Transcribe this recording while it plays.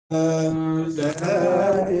لا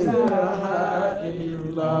إله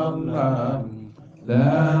إلا الله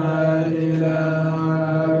لا إله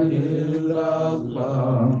إلا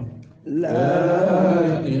الله لا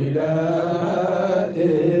إله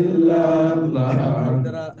إلا الله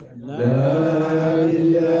لا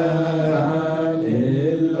إله إلا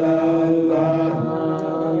الله لا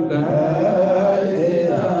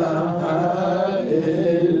إله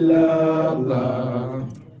إلا الله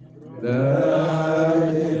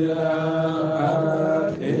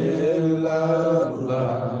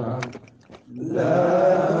لا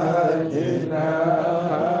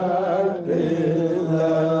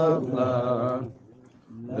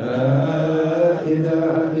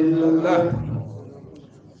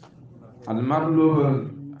المطلوب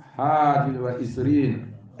الحادي والعشرين.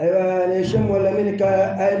 أيوة نشم ولا منك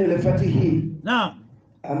أين الفتيه. نعم.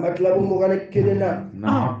 المطلب مغلق كلنا.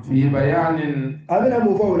 نعم. في بيان. أبنا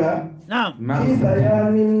مفولة. نعم. في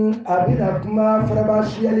بيان أبنا كما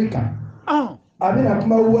فرباشيالك. أبنا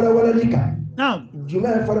كما ولا لك. نعم.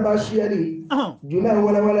 جمع فرباشيالي. جمع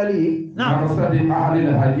ولا لي. نعم. مقصد أهل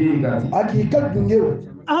الحقيقة. حقيقة دنيو.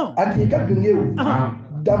 حقيقة دنيو.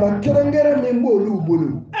 dama kerengere min b'olu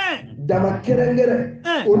bolo dama kerengere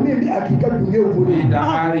o min bi akika dungew bolo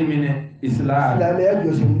dahari min islam silamɛya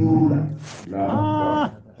jɔsen duuru la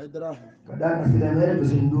ka da ka silamɛya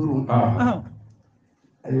jɔsen duuru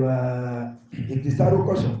ayiwa iktisaru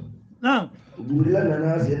kosɔn jibrila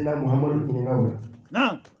nana sɛdina muhamadu ɲininka o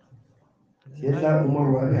la sɛdina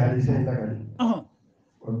umaru a bɛ hadisa in lakali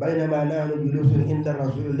wa bainama nahnu julusun inda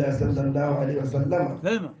rasulillah sallallahu alaihi wasallam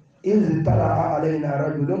إذ طلع علينا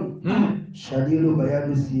رجل شديد بياض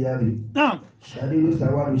الثياب شديد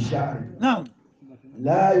سواد الشعر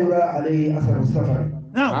لا يرى عليه أثر السفر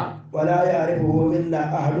ولا يعرفه منا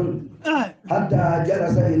أحد حتى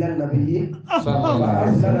جلس إلى النبي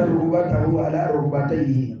فأسند ركبته على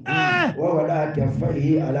ركبتيه ووضع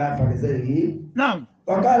كفيه على فخذيه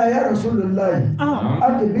وقال يا رسول الله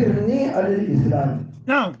أخبرني عن الإسلام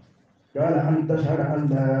قال أن تشهد أن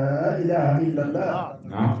لا إله إلا الله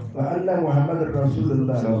وأن محمد رسول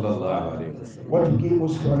الله صلى الله عليه وسلم وتقيم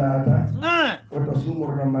الصلاة وتصوم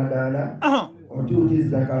رمضان وتؤتي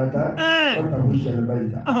الزكاة وتحج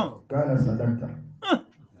البيت قال صدقت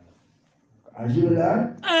عجبنا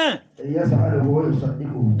يسأله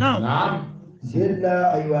ويصدقه نعم سيدنا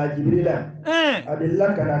أيها جبريل أدلة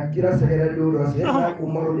كان كرا سكرة دور سيدنا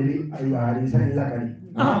عمر لي أيها حديثا لكني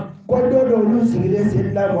كل دور سيدنا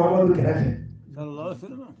سيدنا محمد كرافة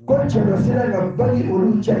كل شيء سيدنا نبغي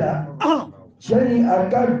أولو جلا شيء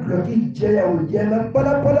أكاد لكي جاي أو جانا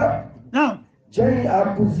بلا بلا شيء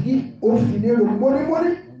أكوزي أو فينيرو موني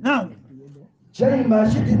موني شيء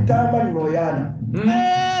ماشي تتامل نويانا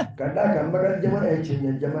كذا كم بعد جماعة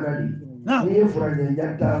إيشين جماعة دي ni furanya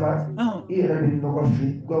yantama ira bin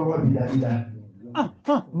nokofi gowa bila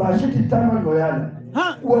ma shi titama noyana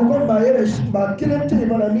wo ko ba yere ba kilente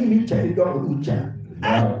mana mimi chai do ucha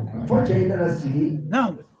fo chai na sigi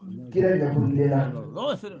kira ya kullela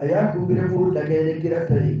aya ku bire buru daga ne kira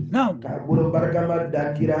tare ka buru barkama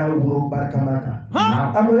da kira buru barkama ka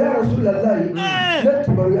amo ya rasulullahi la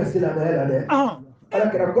tubaru ya silama ya de ala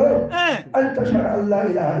kira ko an tashhadu an la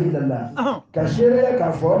ilaha illallah ka shere ka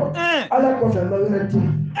fo ala ko fe mawrati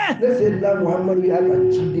le sayyidina muhammadu ya la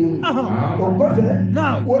chidin ko ko fe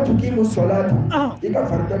wo tukimu salata ika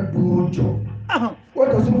farda dujo wo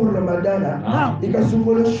to sumur ramadana ika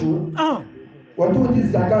sumul shu wo tuti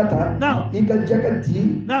zakata ika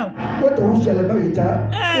jakati wo to shal baita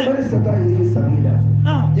ko bari sata yi sabila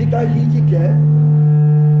ika yiki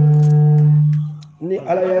ni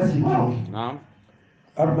ala yasiki naam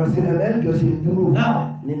armasina mel josi duru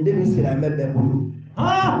ninde mi silame be bulu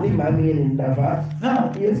ni mami ni ndafa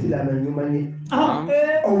ye silame nyumani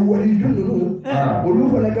o wali dunu bulu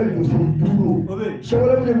wala ka josi duru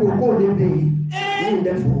shawala ne ko ko de be ni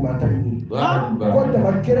nde fu mata ni ko da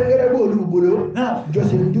makere ngere bolu bulu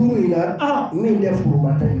josi duru ina ni nde fu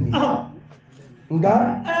mata ni nga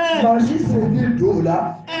ma shi sebi dola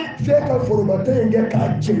fe ka formata nge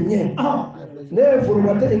ka chenye ne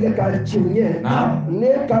forumata inge ka chinye ne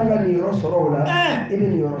kanga ni rosoro la ili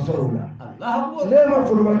ni rosoro la ne ma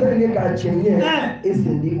forumata inge ka chinye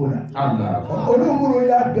isindi ola Allah olu muru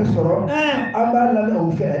ya be soro amba la na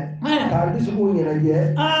ufe ka disu ko nyina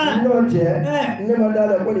je no je ne ma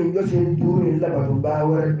dala ko ni josi duru ni la ba ba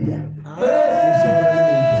wara biya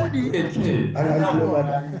ana jilo ma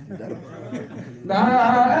da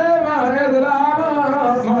ma redra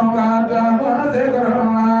ma da ma de la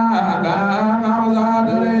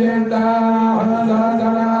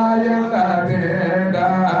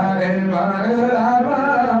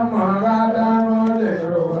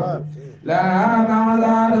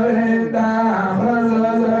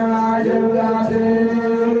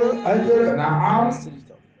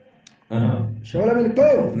نعم شغلة من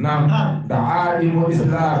كو نعم دعائم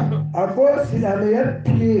الإسلام أكو سلامية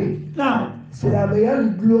بيه نعم سلامية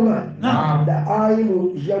الجلومة نعم دعائم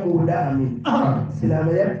جمو دامين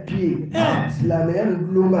سلامية بيه سلامية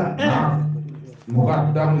الجلومة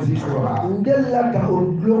مقدم ذكرها ندلك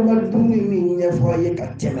الجلومة دوني من يفوي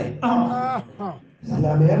كتمة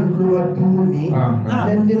سلامية الجلومة دوني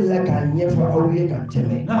ندلك أن يفوي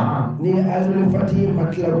كتمة ni azulfati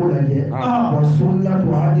matlabu laje wa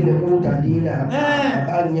sunnatu hadil mutadina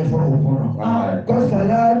an yafu ko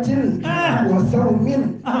salatin wa sawmin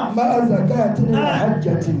ma zakatin wa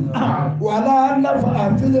hajjatin wa la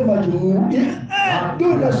nafa fil majmu'i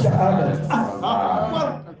duna shahadati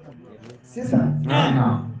sisa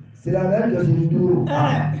silama do sinduru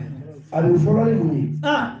alu folani muni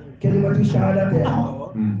kalimatu shahadati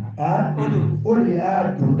قل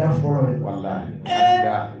يا دفر والله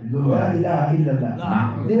لا إله إلا الله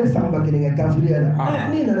ليه سامبا كنيجا كافريا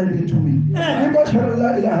نين أنا بيتومي نيجا أشهد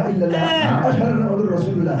لا إله إلا الله أشهد أن محمد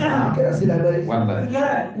رسول الله كذا سلامة والله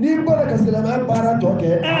نيجا لك سلامة بارا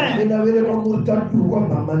توكة إن أولي كمرتد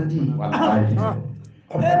ومامندي والله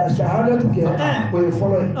أبدا شهادتك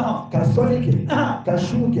ويفولي كسونيك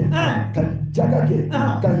كشوك كجاكك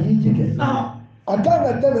كهيجك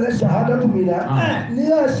أكان تمنى شهادة منا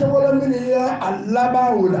نيا شغل من نيا اللبا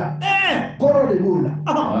ولا كورو ديولا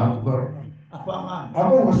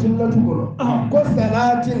أبو وسيلة تقول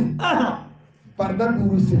كوسناتين فردا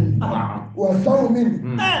بورسل وصوم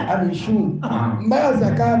أمشو ما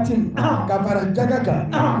زكاة كفر جاكا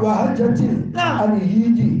وحجة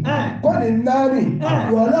أميجي كون الناني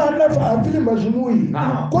ولا نفع في المجموع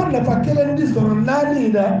كون نفع كلن دي سر الناني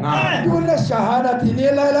دا دون الشهادة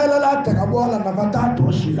لا لا لا لا تكبولا نفتا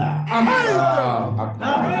توشيلا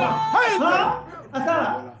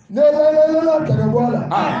لا لا لا لا تكبولا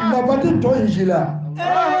نفتا توشيلا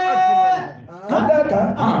كذاك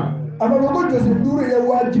أما بقول تسندور يا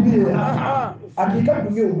واجبي أكيد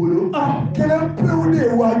بني وبلو كلام بيولي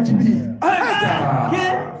واجبي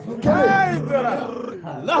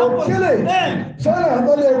كلام سأنا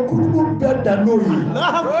هذا كله بدنوي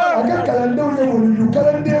أكيد كلام ده ولا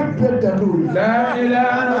كلام ده بدنوي لا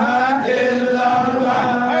إله إلا الله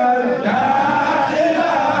لا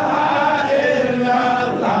إله إلا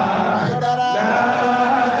الله لا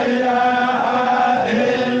إله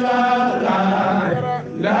إلا الله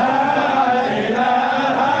لا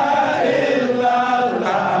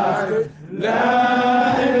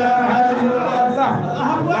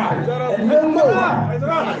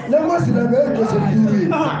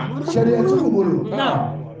شريعة بولو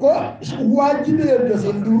كو واجبي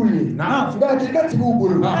يدسندوري باكي كاتي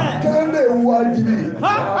بولو كان ده واجبي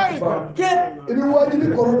إبي واجبي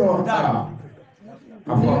كورو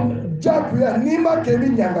جاكو يا نيما كمي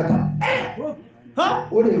نيانغاتا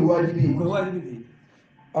ولي واجبي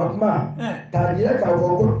أما تاجيلا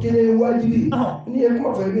كاوكو كيلي واجبي ني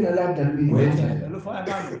يكما فايبين لا تلبي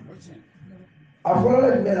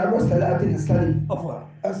أفضل من أبو سلاتي السلي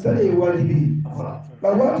السلي واجبي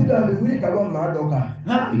بواتي دا بيقولي كابون ما دوكا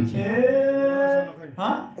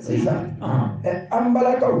سيسا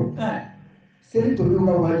أمبلا كاو سيري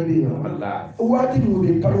تولوكا واجبي واتي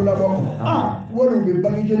مودي كالولا بوكو ولو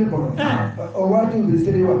بباني جيلي كونو واتي مودي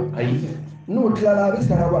سيريوا نو تلالا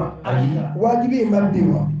بساروا واجبي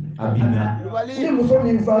مبديوا ni muso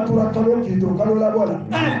min fatura kalo kito kalo la bola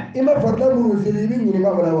ima farda muru seli bi nyini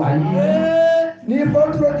ka wala wa ni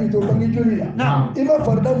fatura kito bangi joli la ima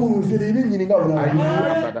farda muru seli bi nyini ka wala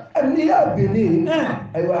wa ni ya bene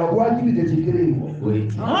aywa wajibi de tikere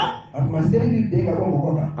akuma seli bi de ka bongo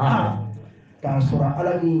koka ka sura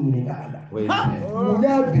ala ni nyini ka ala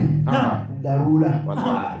munabi darula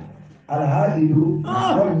الهائل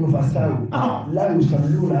والمفسر لا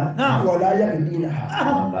يصلون ولا يقضونها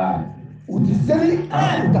وتسلي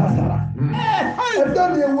وتأثر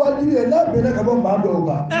الدنيا واجبية لا بينك وبين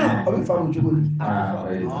بعضها أبي فهم شغل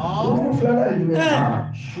وفلان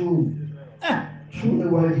الجماعة شو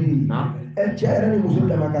الواجبي الجاهل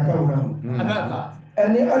المسلم ما كاكاونا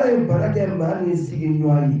أني على يبارك ما نسيج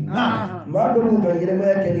نواي ما دمو بيجي ما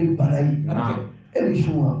يكني بالاي أبي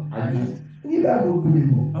شو ni b'a dɔn dugu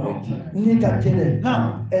ni ka kɛnɛ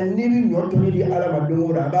ni bɛ ɲɔ tobi di ala ma don o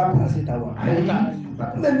don a b'a pilasi ta wa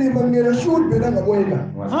mɛ ni ma ŋɛrɛ su bɛnna ka bɔ yen kan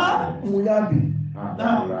mun y'a bi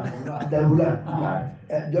dabula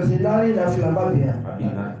jɔsi naani na filaba bɛ yan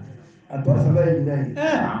a tɔ saba ye jumɛn ye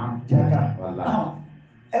jaka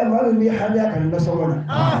maa min bɛ hamiya ka nasɔngɔ na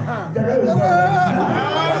jaka bɛ sɔrɔ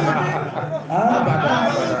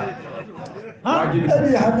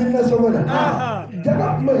ebi hami nasɔngɔ na jaka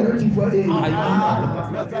kuma yɛrɛ ti fɔ e ye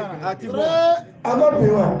a ma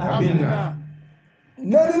bɛn wa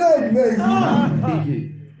nani la jumɛn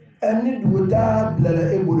ani duguta bilala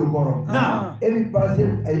e bolo kɔrɔ e bɛ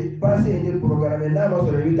passe ni programme n'a ma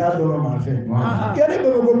sɔrɔ i bɛ taa dɔrɔn maa fɛ yanni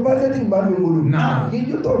Bamakɔ passe ti maa min bolo k'i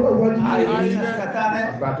jɔ tɔ ka wajibi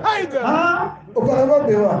o fana ma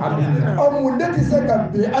bɛn wa ɔ mun de tɛ se ka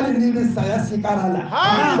bɛn hali n'i bɛ saya sikara la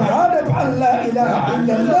shahadatu an la ilaha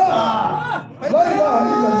illallah la ilaha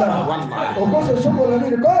illallah o kosɔn sɔkɔlɔ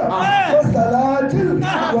min kɔ ko salatin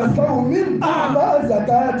wa sawmin ma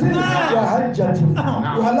zakatin wa hajjatin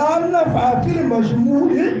wala nafa fil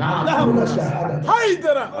majmu'i min ash-shahada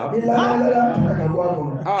Haïdara illa la ka bɔ a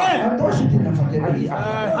kɔnɔ a tɔ si tɛ nafa kɛ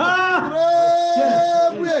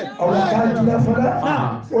aw ka jira fana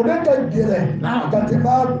o de ka gɛlɛn ka tɛmɛ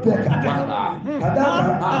a bɛɛ kan ka d'a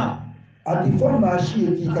kan a ti fɔ maa si ye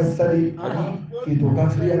k'i ka sali k'i to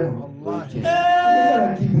kafiriya kɔnɔ i kana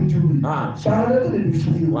k'i bɛ tuubi sahadatu de bɛ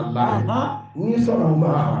f'i ye n'i sɔnna o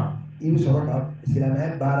ma i bɛ sɔrɔ ka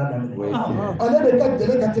silamɛya baara daminɛ ale de ka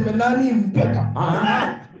gɛlɛn ka tɛmɛ naani in bɛɛ kan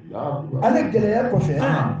ale gɛlɛya kɔfɛ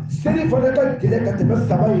seli fana ka gɛlɛn ka tɛmɛ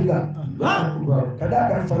saba in kan ka d'a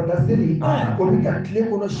kan farida seli o bɛ ka tile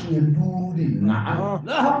kɔnɔ siɲɛ 5 de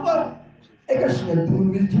e ka siɲɛ 5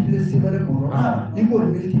 multiplier semaine kɔnɔ i b'o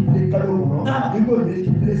multiplier kalo kɔnɔ i b'o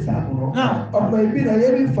multiplier san kɔnɔ o tuma i bɛ na i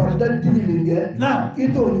bɛ farida dili min kɛ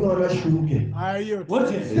i t'o ɲɔgɔnna suw kɛ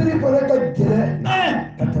seli fana ka gɛlɛn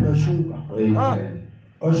ka tɛmɛ suw kan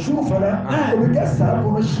o suw fana o bɛ kɛ san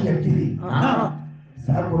kɔnɔ siɲɛ 1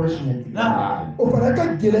 san kɔnɔ siɲɛ 1 o fana ka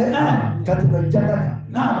gɛlɛn ka tɛmɛ jaga kan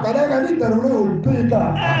ka d'a kan ni darura y'o bɛɛ ta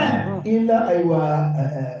i na ayiwa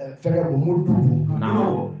fɛngɛ bɔ mudu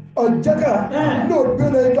ɔ jaga n'o bɛɛ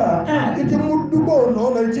la i kan i tɛ mudu bɔ o nɔ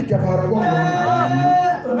na i tɛ kɛmɛrɛ bɔ o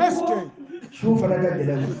nɔ na su fana ka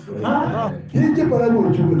gɛlɛn k'i ji fana b'o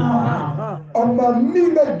cogo la ɔ maa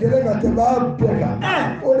min ka gɛlɛn ka tɛmɛ a bɛɛ kan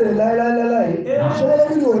o de ye layɛlɛla ye sɔgɔla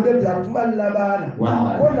min y'o de bila kuma laban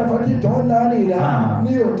na ko nafa ti tɔ naani la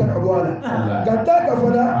n'i y'o ta ka bɔ a la ka taa ka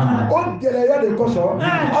fana o gɛlɛya de kosɔn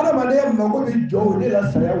adamadenya mago bɛ jɔ o de la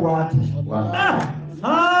saya waati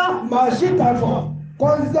maa si t'a fɔ ko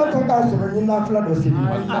n zato k'a sɔrɔ n ye nafila dɔ sigi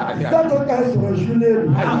zato k'a sɔrɔ julen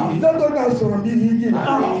don zato k'a sɔrɔ n bɛ hiji la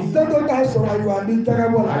zato k'a sɔrɔ ayiwa n bɛ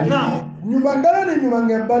tagabɔ la ɲumankɛla ni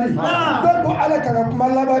ɲumankɛbali bɛɛ ko ala ka ka kuma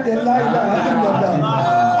laban kɛ la ilaha illallah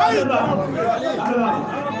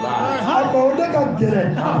a ko o de ka gɛlɛn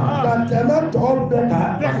ka tɛmɛ tɔ bɛɛ kan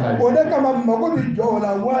o de kama mago bɛ jɔ o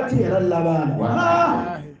la waati yɛrɛ laban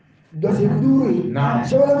na dɔsi 5 in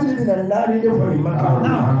sɛbɛnni bɛ na 4 de fɔ nin ma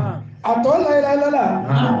kan a tɔ la ilaha illallah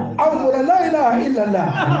aw fɔra la ilaha illallah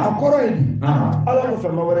a kɔrɔ ye di ala ko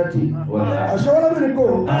fɛn ma wɛrɛ tɛ yen a sɛbɛnni bɛ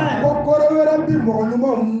ko kɔrɔ wɛrɛ bɛ mɔgɔ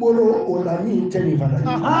ɲuman bolo o la min tɛ nin fana ye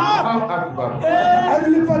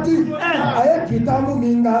hakili fati a ye kitabu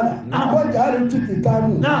min k'a la ko jari ti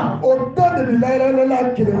kitabu o bɛɛ de bɛ la ilaha illallah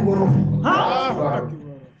kelen kɔrɔ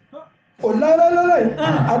o layɛlɛla in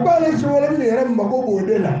a ko ale sɛbɛnni min yɛrɛ mago b'o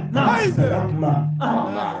de la a kuma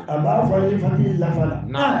a b'a fɔ ale fati lafa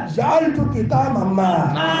la ja'altu kitaba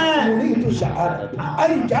ma uridu shahada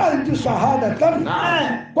ay ja'altu shahadatan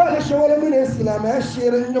ko ale sɛbɛnni min ye silamɛya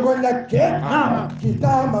seere ɲɔgɔn ya kɛ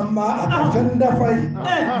kitaba ma a ka fɛn dafa ye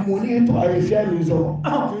munitu a ye fɛn min sɔrɔ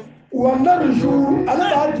wa narju ala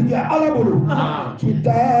b'a tigɛ ala bolo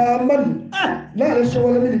kitaban ne yɛrɛ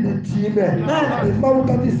sɛbɛnni min bɛ tiimɛ bi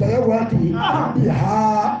mawta ti saya waati bi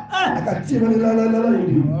ha a ka tiimɛ la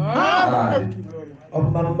ye o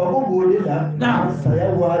tuma mago b'o de la saya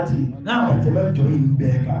waati ka tɛmɛ jɔ in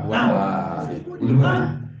bɛɛ kan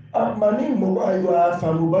o tuma ni mɔgɔ ayiwa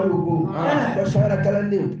faamubaliw ko ko sahara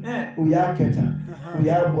kalandenw u y'a kɛ tan u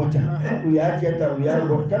y'a bɔ tan u y'a kɛ tan u y'a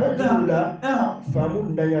bɔ kana juru la faamu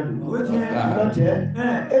ntanya don n'o tɛ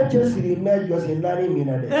e cɛ siri mɛ jɔsen 4 min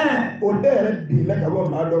na dɛ o bɛɛ yɛrɛ bin bɛ ka bɔ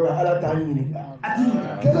maa dɔ kan ala t'a ɲininka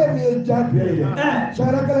kelen min ye diyagoya ye dɛ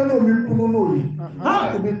sahara kalandenw bɛ kunu n'o ye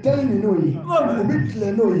u bɛ tɛni min n'o ye u bɛ tile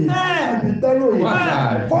n'o ye u bɛ da n'o ye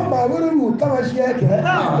fo maa wɛrɛ y'u taamasiyɛn kɛ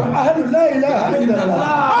ko ahlu la ilaha illallah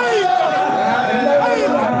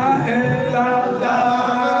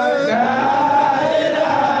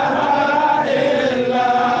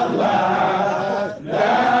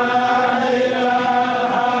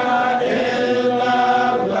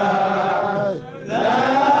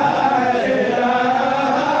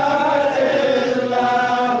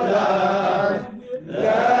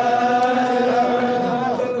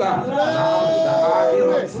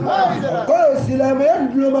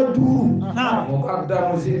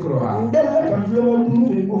ndella ka duloma duru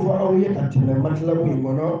min ko fɔ aw ye ka tɛmɛ matilabu in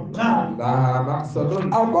kɔnɔ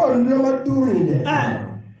a ko duloma duru in dɛ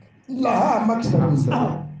laha makisadu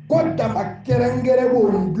kota makerengere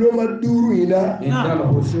bo nguloma duru ina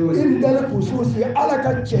indal khususi ala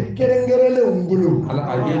ka chekerengere le ngulu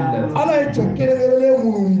ala chekerengere le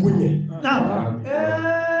ngulungunye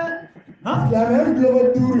Islamiyat nguloma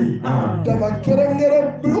duru dama kerengere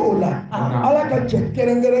blola ala ka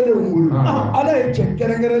chekerengere le ngulu ala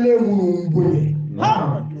chekerengere le ngulungunye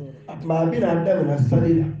ma bina anda na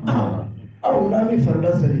salila aw na mi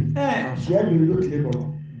farda sali shiya bi lutle ko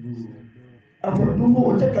afro dumo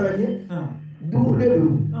o tekalanye du de du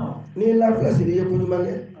ni la place de ko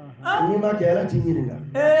nyumane ni ma ke ala tinyinga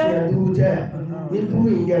shiya du te ni du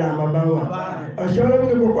ingera mabawa ashara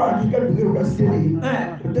bi ko ko akika du ko seli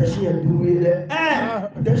o te shiya du ile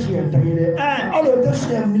o te shiya tayile alo te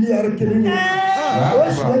shiya miliyar kelini o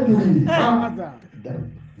shiya du ni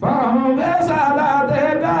فهم بصلاة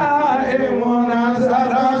دائمون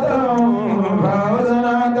صلاة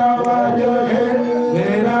فوزنا تواجه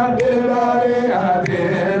من البريات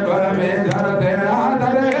ومن درد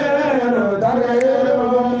درير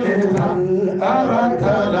إذا أردت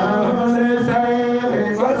لهم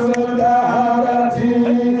لشيء فصدارة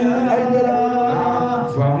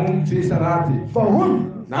فهم في صلاتي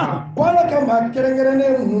فهم wala kama kerengere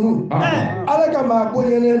nunu ala kama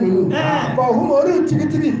bonyene nunu fa humori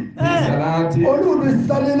tigitigi olu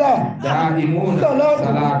bisalila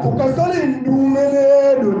salatu ukasali ndumene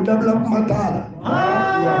do dabla matala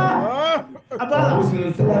aba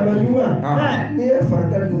salama yuma ni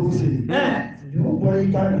farda nurusi du boy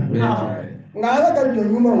kana ngala ka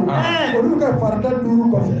jonyuma olu ka farda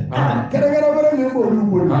duru ko fe kerengere wala ni mo olu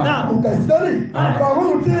bolu ukasali fa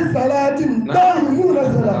humori salati daimuna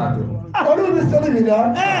salatu olu bi sali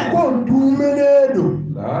mina ko dumene do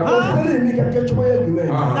ko sali mi ka kecho ya dume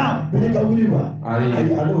bi ka wuli ba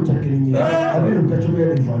ay alo takrini abin ka kecho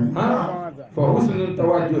ya difani fa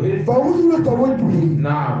husnul tawajjuh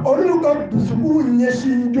na'am olu ka dusuku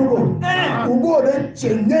nyeshin jogo ugo de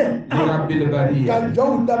chenne rabbil bariya ka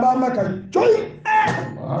jaw daba maka joy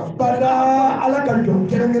bada ala ka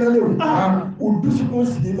jom kerengere lew u dusuku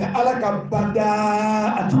sime ala ka bada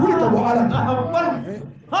atuli ka bo ala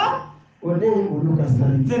ode oluka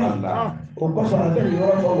sali o ko so abe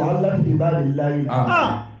yoro so wala fi balillahi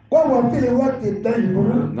ko wa fil waqti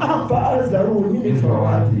tayyibun fa azzaru min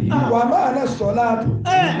fawati wa ma ana salatu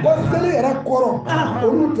ko sali rakoro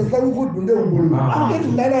olu tasawufu dunde ngulu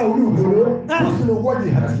illa la olu ngulu sulu wadi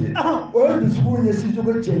hasi o dusuku nyesi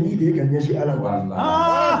jogo cheni de ga nyeshi ala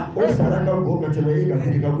walla o saraka ko ga tebe ga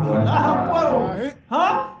tirika ko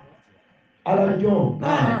ala jo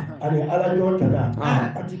ani ala jo tada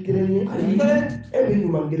ati kireni e bi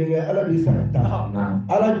nyuma ngiringe ala bi sarata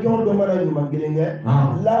ala jo do mara nyuma ngiringe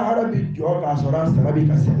la harabi jo ka sora sarabi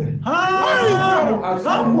ka sebe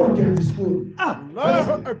asamu ke disku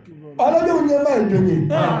ala jo nyama idonye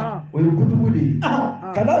o kutubudi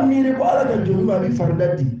kana miri ko ala ka jo ma bi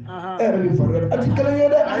fardadi e bi fardadi ati kireni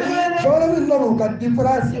de sora bi no ka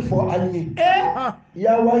difference fo anyi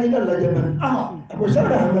ya wahida la jaman ko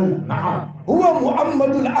shara hamal هو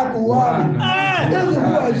محمد الأقوال إذ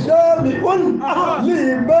هو جامع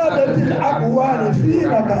لعبادة الأقوال في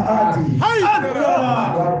ركعاته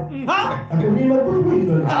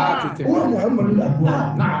هو محمد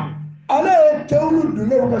الأقوال نعم على كون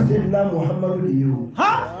الدنيا وسيدنا محمد اليوم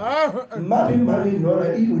ما في نور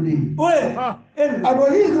إيودي أبو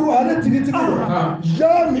يزو على تيجي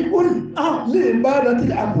جامع لعبادة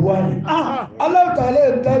الأقوال الله تعالى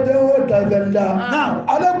تدعو تدعى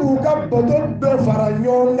على بوكا بدر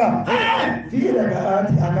بفرانيونا في ركعات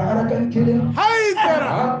أنا كان كده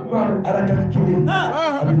Haïdara أنا كان كده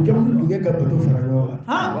أبي كم الدنيا كبدر فرانيونا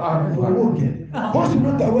أوكي بس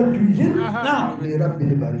نتوجه لرب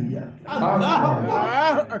البرية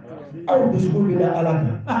أو بسكول إلى ألاك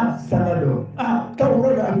سندو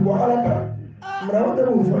تورنا أبو ألاك مراوده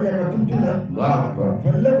فوجا كتبنا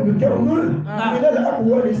فلك بكونل إلى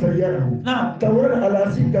الأقوال سياره تورنا على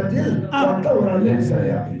سكتل وتورنا ليس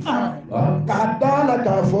يعني كعدانا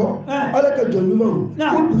كافو ألاك جنومه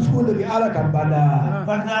كل بسكول إلى ألاك بنا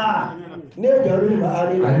نيجاري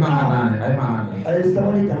معاني أي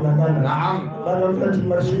سمعني كمان نعم بنا فلت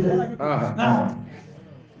المرشد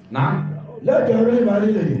نعم لا جاري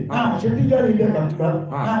معاني لي شدي جاري كمان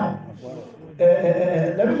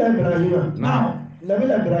نبي إبراهيم نبي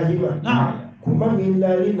إبراهيم كما من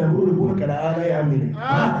لا نقول بقول كلا أنا يا أمين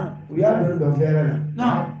ويا بن دفعنا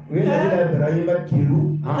ويا نبي إبراهيم كيلو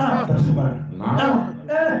تسمع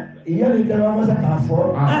إياه إذا ما سكافور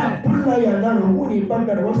كل يوم نقول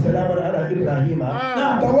يبقى والسلام على إبراهيم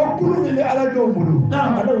توكل من على جنبه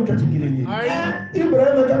أنا وكتكلني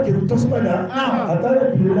إبراهيم كيلو تسمع أتارا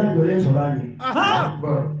جلنا جولين سلامي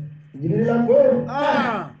جلنا جول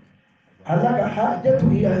Allah ka hajatu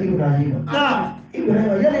ya Ibrahim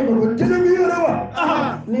Ibrahim yale ko tilmi yorawa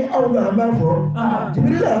ni awla ma fo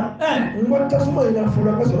Jibrila ngon tasuma ina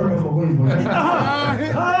fula ka soro ka fogo ifo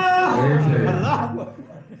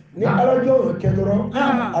ni ala jo ke doro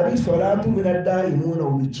abi salatu min ad-daimuna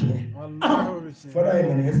wa bichine fara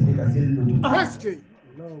ina yasni ka sillu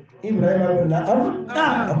Ibrahim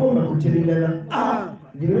abna ako ma ko tilina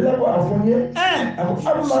Jibrila ko afonye ako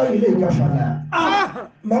amma ilayka fala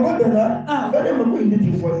magodana bane mako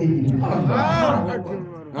indi fo eji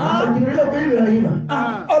Jibrila ko Ibrahim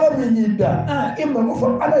ala min yidda imma ko fo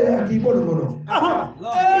ala ya ki bono bono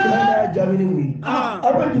Ibrahim jamini wi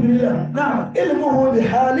aba Jibrila ilmuhu bi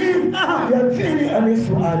halim yakfini an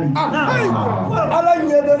su'ali ala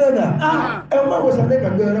yedana amma wasane ka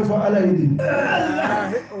gora fo ala yidi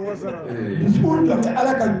discours la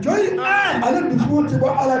ala ka joy ala discours ba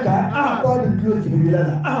ala ka ko discours Jibrila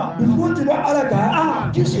discours ba ala ka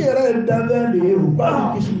kishi yara da da ne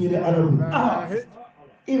ba kishi yire ala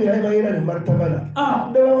Ibrahim ira ni martaba la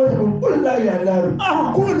da ba wata kullu ya naru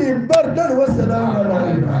kuni bardan wa salamun ala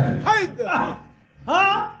Ibrahim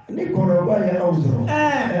ni kono ba ya awzuro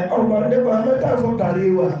aw ba de ba mata fo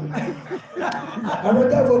kariwa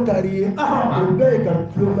amata fo kariye o be ka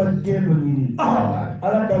floba gelo ni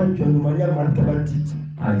ala ka jonu manya martaba titi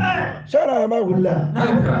shara ma hulla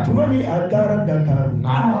tumani adara dakaru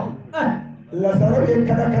la sarabe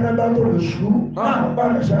kana kana ba to shu ba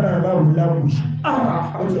ka shara ma hulla bushi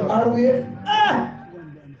o arwe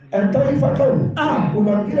الطائفة قوم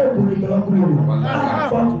وما كلا كل كلام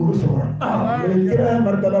فاقول سورة كلا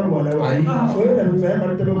مرتبة ولا وعي سوينا بما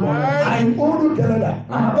مرتبة ولا يقولوا كلا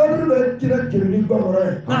قالوا كلا كلني بقرة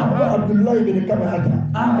عبد الله بن كما أتى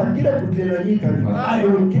كلا كلنا يكلم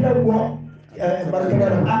كلا هو مرتبة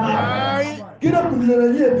كلا كلنا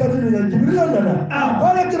يكلم جبريل لنا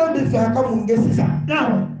ولا كلا بفاقة منجسسة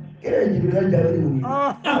كلا جبريل جابريل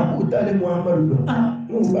أبو طالب محمد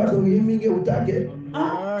وبعده يمينه وتاكل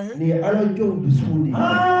ni ala jom bisudi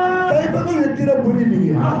kay ba ko yetira boni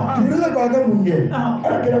ni kirila ba ga munye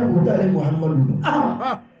ala kira ko tale muhammadu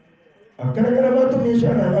akara kara ba to mi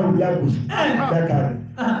shara ba ulla ko dakar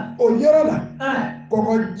o yera la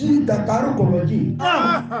ko ji dakar ko ji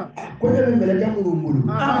ko ne mele ka murumuru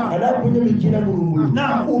ala ko ne mi kina murumuru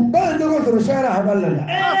o ba ne ko so shara haballa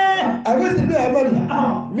agasi be haballa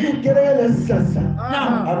mi kere la sassa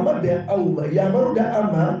amma be awma ya maruda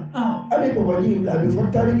amma abi ko wani la bi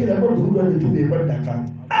fatari ke da ko duru da tube ko da kan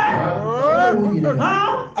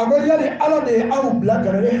ago yale ala de aw bla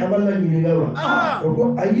karare hamalla ni lawa ko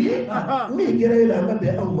ayi mi gere la ma be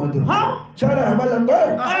aw madu chara hamalla ko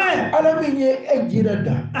ala mi ye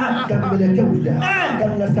ejirada kan mele ke wuda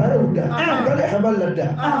kan nasara wuda kan hamalla da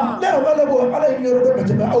da wala bo ala ni ro ko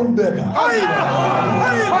ta aw be ka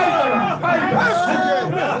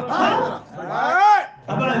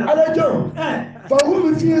ala jo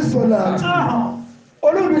فهم في صلاة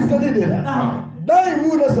أولو بيستدل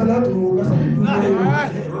دائمون صلاة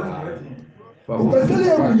وكسل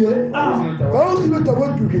يومي فأوصل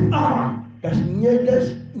توجه كشنيدش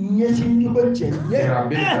نيشين يبتشن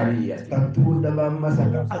تطول دبا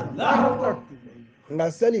مسكا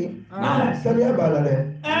ngasali sali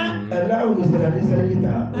abalale Allah musala ni sali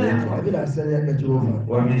ta abila sali ka jiwofa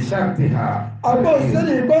wa min shartiha abo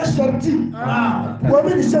sali ba sharti wa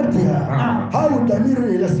min shartiha hawu damiru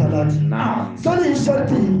ila salati sali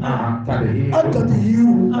sharti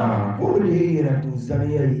atadihiru uli ila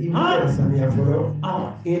tunzania ila sania foro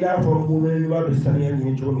ila formu me wa do sania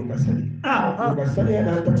ni jogo mi kasali ka sania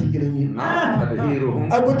na ta tigireni atadihiruhum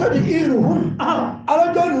abo tadihiruhum ala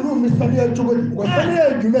donu mi sania jogo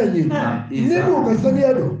saniya jumɛn ye ni b'u ka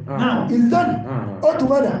saniya dɔn izan o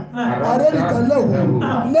tuma na ale de ka lahu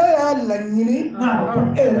ne y'a laɲini ko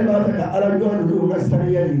e yɛrɛ b'a fɛ ka ala jɔn ninnu ka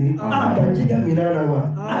saniya ɲini ka ji ka minɛn na wa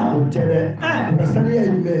o tɛ dɛ u ka saniya ye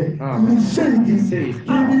jumɛn ye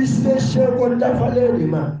i b'i se seko dafalen de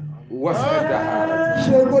ma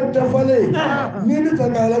seko dafalen n'i bɛ fɛ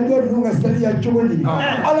ka ala jɔn ninnu ka saniya cogo di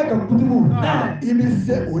ala ka kutubu i b'i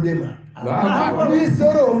se o de ma. Ni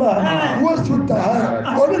sero ma wasu ta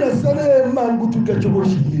o bɛ sani ma butu kɛ cogo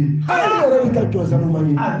si ye ale yɛrɛ bɛ ka jɔ sanu ma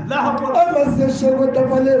ye an ma se seko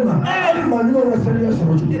dafalen ma hali maa min ka saniya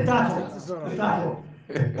sɔrɔ cogo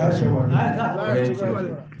k'a sɛ wa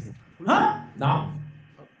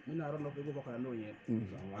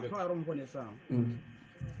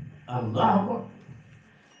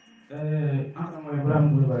Ibrahim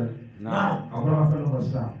Coulibaly a bɔra fɛn dɔ fɔ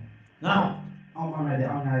sisan anw b'a mɛn de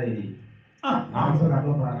anw y'a ye de an bɛ se ka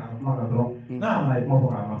dɔ fara a kuma kan dɔrɔn an n'a ye kuma fɔ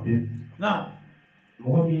k'a ma pewu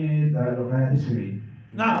mɔgɔ min ye dɔgɔya Tafsir ye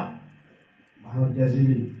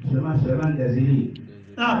Jazili Suleman Jazili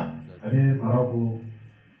avec Maroc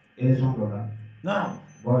et son dollar. Non.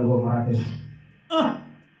 Bon, le Marrakech.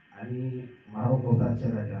 Ani Maroc au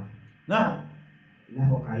Tanzania. Non. Il n'a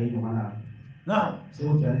pas caillé de mana. Non. C'est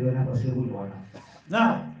où tu as levé n'a pas c'est où tu as. Non.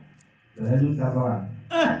 Le résultat d'abord.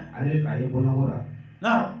 Allez caillé pour nous là.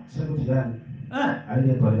 Non. C'est où tu as.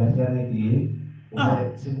 Allez pour la tienne qui est.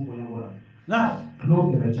 C'est où pour nous là. Non.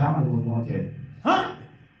 L'eau qui est charmante pour nous là. Hein?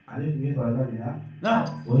 Allez tu es pour la tienne. Non.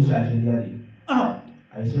 Oui c'est génial.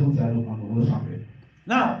 Allez c'est où tu as le compte pour nous changer.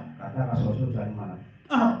 Non. Kata ka sortir tu as le mana.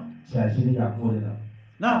 C'est génial pour nous là.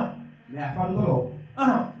 Non. Mais à part l'eau.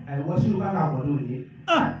 Elle voit sur le canal pour nous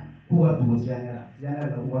là. Pour tout tiens là. Tiens là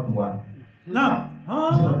pour tout. Non.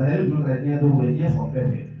 So d'ailleurs nous revient de venir pour faire.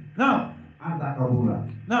 Non. Anta kabula.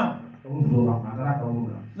 Non. Kabula makara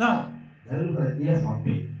kabula. Non. D'ailleurs nous revient pour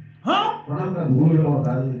faire. Hein? Pendant que nous voulons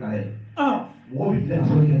dans le carré. Moi je dis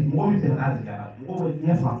moi je dis là moi je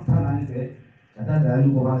dis pour faire là ni fait. Kata d'ailleurs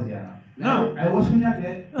nous va dire là. Non. Elle voit sur là que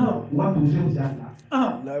what to say ça.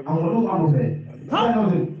 On nous va nous faire.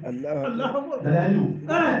 Allah. D'ailleurs nous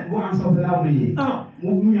on s'en fait là oui.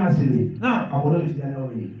 Nous y a c'est. On nous dit là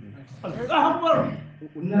oui. Allah Akbar.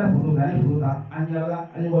 Una foto gani foto anyala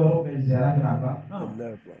anywa pe zara grava. Allah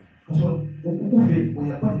Akbar. So o fe o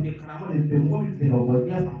ya pode be kanamo de pe mo be no bo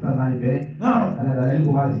ya fa na be. Não, ana da ele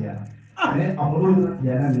go azia. Ne amoro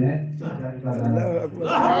ya na ne. Allah Akbar.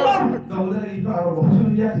 Donc là il va avoir besoin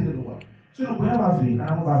de ya de quoi. Sinon ko ya ba fi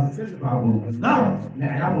kanamo ba fi ba bo. Não, ne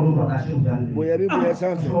ya mo do ta shi o jan. Bo ya bi bo ya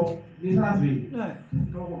sa so ni sa fi.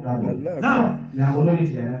 Allah. Não, ne amoro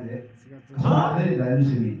ni ya na ne. Ah, ele da ele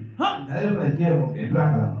se d'ailleurs le diable est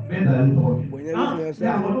blanc là mais dans le corps c'est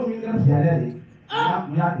un mot qui est bien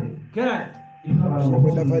allé quel il faut avoir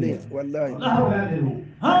beaucoup d'affaires wallahi ah ouais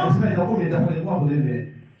c'est là où il est d'affaires moi vous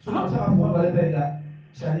devez sur ça on va le faire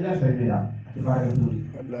c'est là fait bien tu vas regarder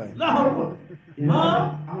wallahi là on va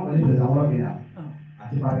aller dans la bien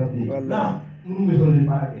tu vas regarder là nous me sommes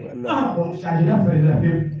pas là donc c'est là fait la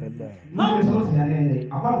bien nous me sommes c'est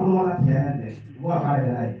à part pour la bien on va parler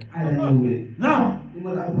là allez non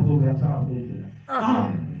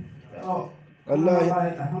والله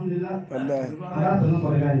الحمد لله والله لا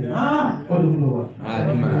تنظر إليه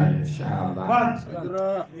إن شاء الله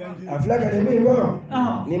أفلاك اليمين بقى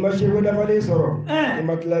نما شيء ولا فلي صار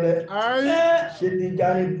نما كلا شيء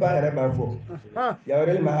تجاني بقى ربافو يا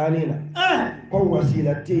ولد معانينا كو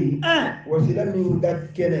وسيلتي وسيلة من ذاك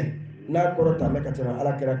كنه ناكرة مكتنا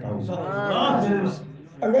على كرا كاوس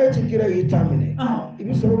anga cikira yi tamine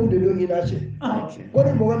ibi sababu de lo ina che ko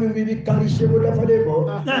ni mo ngami bi kali shego da fale ko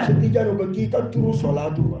se tijano ko ki ka turu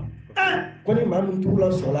salatu ba ko ni mamun turu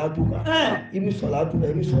la salatu ba ibi salatu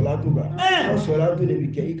ba ko salatu de bi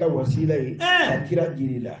ke ika wasila yi ka kira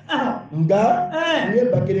jirila nga ni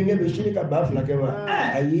ba kire nge be shiri ka ba fla ke ba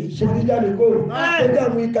ayi se tijano ko da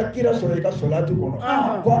mu ka kira so ka salatu ko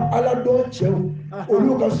ala do chew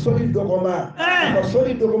olu ka soli dogoma ka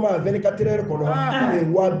soli dogoma 24 heures kono e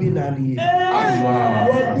wabi nani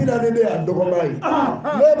wabi nani be a dogoma yi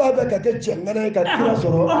ne ba be ka ke chengana ka kira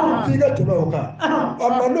soro ti ga tuma oka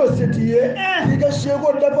amma no setiye ti ga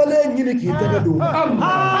shego dabale nyini ki tebe do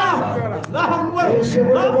Allah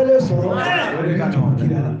shego dabale soro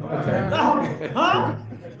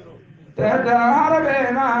تدهر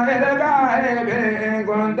بما إلقائه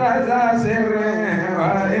كنت ذا سر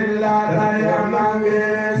وإلا تيمم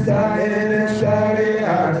بسائر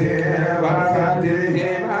الشريعة وقدره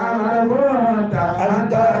ما كنت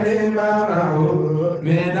أنت إمامه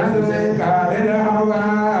من الذكر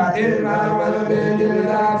الهواء إمام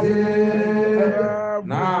البدلات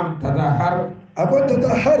نعم تدهر أقول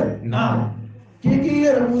تدهر نعم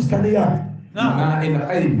كي المستنيات نعم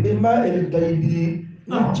الغيب بما الغيب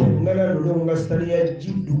ngana lolo nga sariya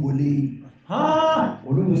jidugole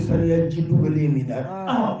olu musariya jidugole mina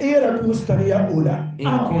era ku sariya ola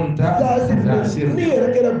in kunta zasir ni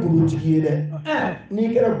era kera bulutigi de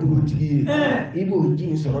ni kera bulutigi ibo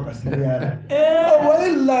jin soro ka sariya wa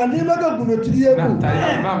illa ni maga bulutigi ku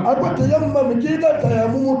akota yamma mi kiga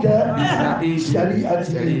tayamumu ka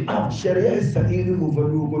shari'a sa'iri mu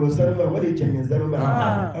fadu golo sarma wali chanyan zarma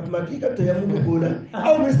amma kiga tayamumu gola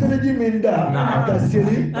aw misali minda ka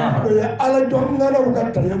siri ya ala dongana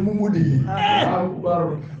ka tayamumu di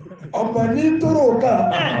amma ni toro ka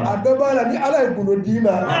adabala ni ala gulo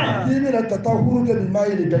dima dimi na tatahuru ke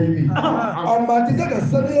mai le gaibi amma ti daga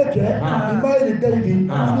sani yake mai le gaibi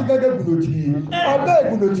ni kaga gulo tigi amma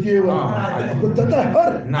gulo tigi wa ko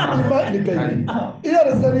tatahar mai le gaibi ila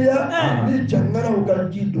saniya ni jangana ka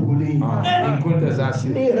ji dogole in kunta zasi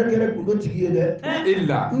ni ragere gulo tigi de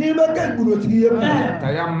illa ni ma ka gulo tigi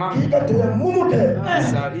tayamma ki ka tayammu ke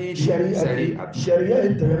shari'a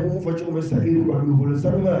tayammu fa ci ko sai ru ba gulo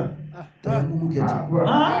sarma تيمم كتي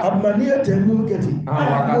أمانية تيمم كتي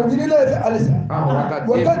مدينة لا أليسا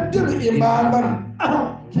وقدم إماما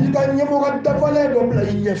كي كان يموت دفلة قبل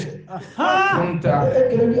ينجف كنت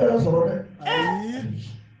كلامي أنا صورة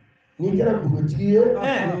ni kɛra dugutigi ye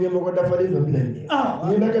ɲɛmɔgɔ dafalen dɔ bila ɲɛ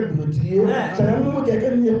ni ma kɛ dugutigi ye saya mun kɛ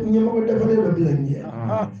ɲɛmɔgɔ dafalen dɔ bila ɲɛ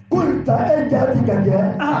ko ta e jaati ka kɛ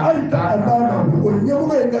hali ta a b'a ma o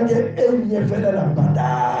ɲɛmɔgɔ in ka kɛ e ɲɛfɛla la bada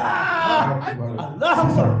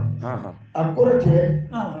sisan a kɔrɔ tɛ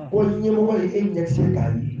ko ɲɛmɔgɔ ye e ɲɛkisɛ k'a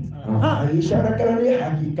ye a ye sariya kalan ni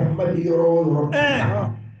hakika mali yɔrɔ o yɔrɔ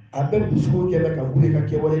a bɛ dusukun kɛmɛ ka Bouye ka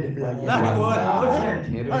kɛwale de bila ɲɛ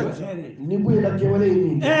ni Bouye ka kɛwale ye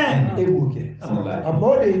min kɛ e b'o kɛ a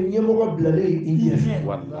maaw de ye ɲɛmɔgɔ bilalen ye i ɲɛfɛ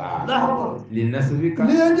n'i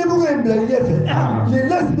ye ɲɛmɔgɔ in bila i ɲɛfɛ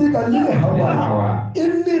linasibi ka lili hawa i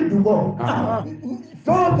ni dugɔ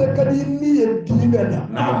fɛn o fɛn ka di min ye diinɛ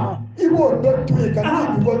la i b'o bɛɛ to yen ka ni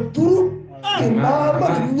dugɔ turu imaama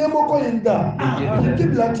ɲɛmɔgɔ in da i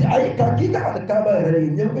bila ti ayi ka k'i ka alikaba yɛrɛ ye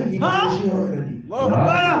ɲɛmɔgɔ k'i ka fosi yɔrɔ yɛrɛ de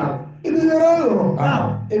i bɛ yɔrɔ o yɔrɔ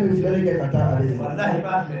e bɛ filɛli kɛ ka taa ale ye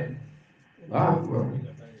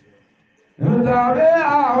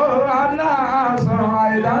نتابعه الناس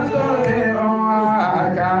أيضا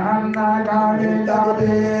تطيعها كأنك من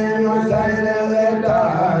تقديم سير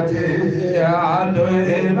الذات يعد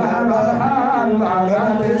الإمام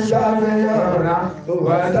الحلقة الشافعون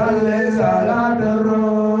وصلي صلاة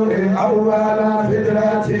الروح أول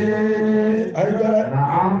فترة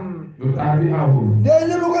نعم نتابعه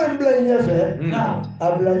دائما مقام بلا ينفع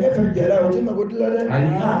أبلا ينفع جلاء وتما قلت له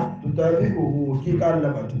تتابعه كي قال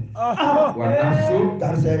لبتو والنفس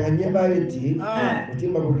كارسة يبا يتي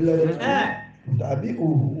وتما قلت له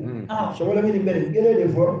تتابعه شغل من بين جل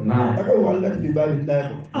دفور أكو والله بباب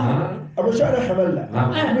الله أبو شعر حملا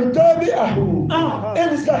نتابعه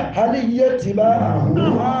إن صح لي اتباعه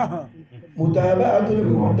متابعة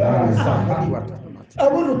المختار الصحيح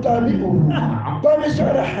أبو نتابعه قام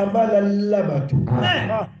شعر حمل اللبت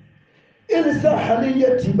إن صح لي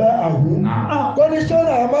اتباعه قام شعر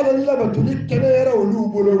حمل اللبت للكنير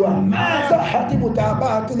ولوبلوا صحة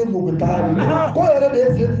متابعة المختار قال ربي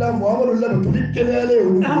سيدنا محمد اللبت للكنير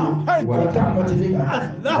ولوبلوا وتعمت لك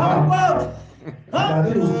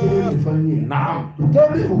نعم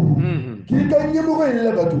نتابعه كي كان يبغى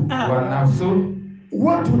اللبت والنفس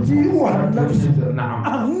وتطيعها النفس نعم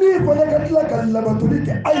ni fana ka tila ka labatoli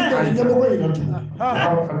kɛ ayi ka ɲɛmɔgɔ in na tugun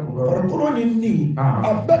farikolo ni ni a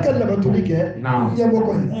bɛɛ ka labatoli kɛ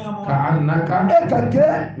ɲɛmɔgɔ in na ka annaka e ka kɛ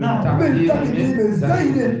min takidi min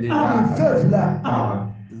zayini ni fɛn fila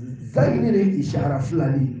zayini ni ishara fila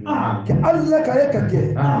ni ka ala ka e ka kɛ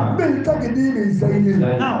min takidi min zayini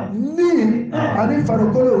ni ani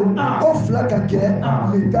farikolo o fila ka kɛ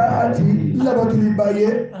min taati labatoli ba ye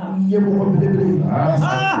ɲɛmɔgɔ belebele ye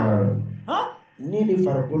ni ni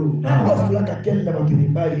farikolo o fila ka kɛ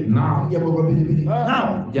labatoliba ye ɲɛmɔgɔ belebele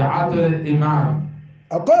ja'at al-imam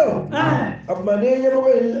a ko a tuma ne ɲɛmɔgɔ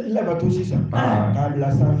ye labato sisan k'a bila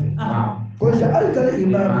sanfɛ ko ja'alta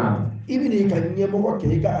al-imam i bɛ n'i ka ɲɛmɔgɔ kɛ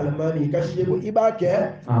i ka alimami i ka seko i b'a kɛ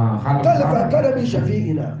kalifa kana min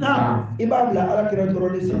shafi'ina i b'a bila alakira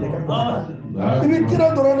dɔrɔn de sen kan i bɛ kira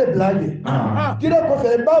dɔrɔn de bila ɲɛ kira kɔfɛ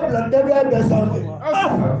i b'a bila dɛbɛn bɛɛ sanfɛ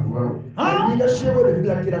n'i ka seko de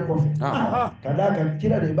bila kira kɔfɛ ka d'a kan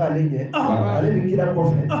kira de b'ale ɲɛ ale bɛ kira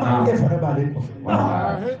kɔfɛ e fana b'ale kɔfɛ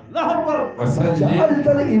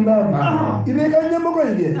ja'alta al-imam i bɛ i ka ɲɛmɔgɔ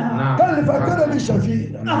in kɛ kalifa kana min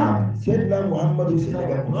shafi'ina Sayyidina Muhammadu sen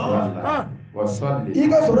kan وصلي i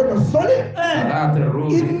ka sɔrɔ ka sɔli صلاة الروح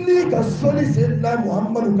i ni ka sɔli Sayyidina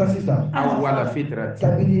Muhammadu ka sisan أول فترة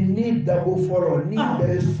kabini ni dabo fɔlɔ ni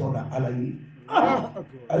bɛɛ sɔnna Ala ye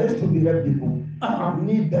ale subira bi ko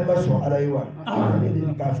ni bɛɛ ma sɔn Ala ye wa ne de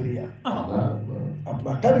bɛ kafiriya a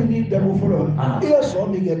tuma kabini dabo fɔlɔ i ye sɔn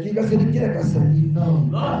min kɛ k'i ka seli kira ka seli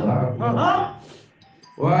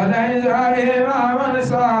وليس إماما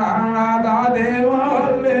ساعة تعظيم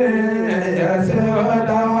يسر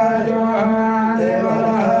توجها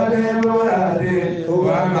والحبيب يهدي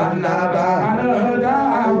ومن نبى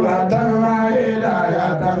دعوة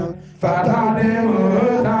وهداية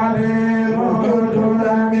فتعليمه تعليم دون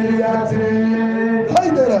ملية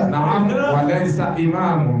Haïdara نعم وليس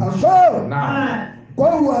إمام أخاه نعم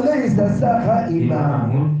وهو ليس ساخ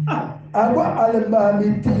إمام agwa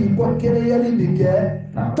almamiti ko kene yali bike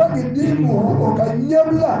tagi dimu o ka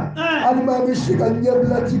nyabla almami shika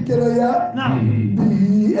nyabla tikene ya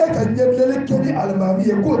bi e ka nyabla kene almami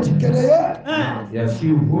ko tikene ya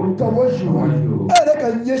yashihu tawajjuhu ala ka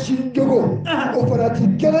nyeshin jogo o fara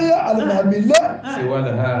tikene ya almami la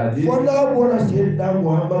siwal hadi wala bona sayyidina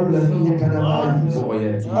muhammad la ni kana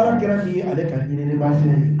Bouye ala kira ni ale ka nyine ba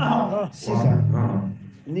sisa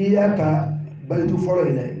ni ya ka baitu fɔlɔ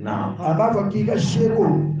in dɛ a b'a fɔ k'i ka seko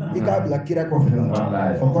i k'a bila kira kɔfɛ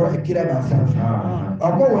o kɔrɔ kira b'a sanfɛ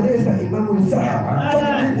a ko wale sa imamu sa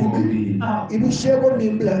i bɛ seko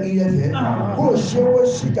min bila i ɲɛfɛ k'o seko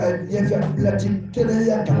si ka ɲɛfɛ bila ti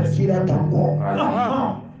kɛnɛya ka kira ta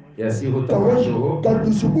bɔ yasihu tawajjuhu ka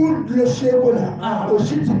dusukun dulon seko la o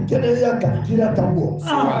si ti kɛnɛya ka kira ta bɔ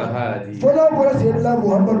fɔlɔ bɔra sayyidina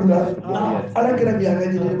muhammadu la ala kira bi a ka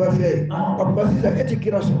ɲininiba fɛ a kuma sisan e ti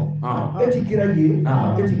kira sɔrɔ e ti kira ye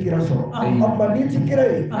e ti kira sɔrɔ amma n'i ti kira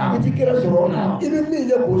ye i ti kira sɔrɔ i bɛ min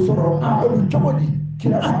ye k'o sɔrɔ o bɛ cogo di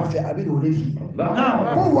kira fan fɛ a bɛ n'o de f'i ye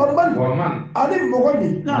ko waman ani mɔgɔ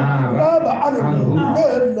min n'a b'a ala n'o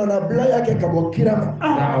ye nɔnabila kɛ ka bɔ kira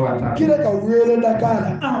ma kira ka wele da k'a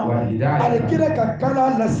la ani kira ka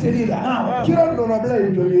kana laseli la kira nɔnabila ye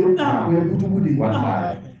jɔn ye o ye kutubu de ye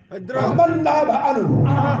man n'a b'a ala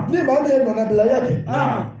ni maa min ye nɔnabila kɛ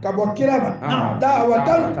ka bɔ kira ma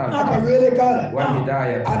da'watan a ka wele k'a la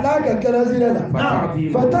a n'a ka kɛnɛsira la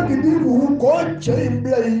fataki di mugu k'o cɛ in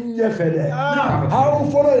bila i ɲɛfɛ dɛ aw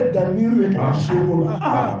fɔlɔ ye damiru ye k'a seko la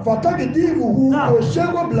fataki di mugu k'o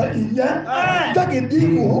seko bila i ɲɛ taki di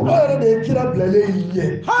mugu o yɛrɛ de ye kira bilalen i ɲɛ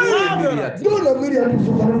don na miiriya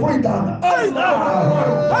dusukɔrɔ foyi t'a la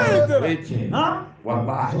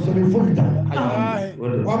sɔsɔli foyi t'a la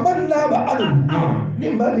wa man n'a b'a ala ni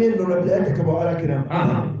maa min ye nɔnabila kɛ ka bɔ ala kira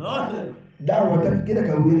ma da'watan kira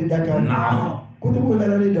ka wele da kan kutubu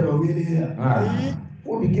nana ni dama wele ya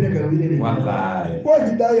ko bi kira ka wele de ko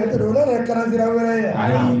hidaya ta dole na karanzira wɛrɛ ya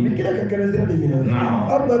bi kira ka karanzira de ɲinɛ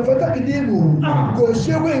amma fata ki dimu ko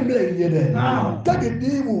seko in bila i ɲɛ dɛ ta ki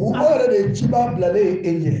dimu o yɛrɛ de ye ciba bilalen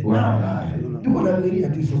e ɲɛ dugu na miiri a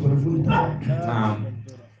ti sɔsɔli foyi ta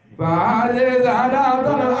فعلي زادات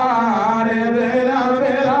العارفين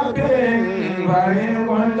بربهم فإن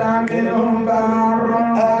كنت منهم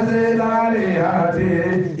بار أزل علياتي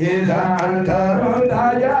إذا أنت رد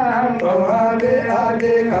جنبها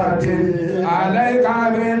بحقيقة عليك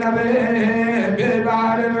بنبي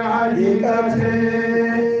ببعض الحقيقة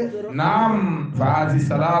نعم فهذه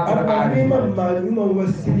صلاة العارفين ما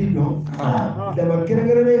وسيلي دما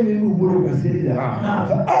كرغرني من بورو وسيلي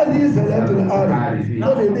فهذه صلاة العارفين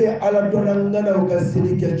ودي على دوننا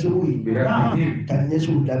وكسيلي كجوي كان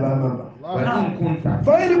يشو دبا ماما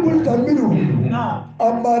فإن كنت منهم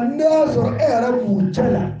أما الناس أرى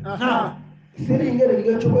بوجلا سيري ngere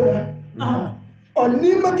ngechobora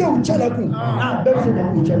ni ma ke uchala ku bɛɛ bɛ se ka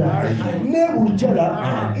uchala ne uchala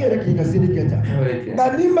i yɛrɛ k'i ka seli kɛ tan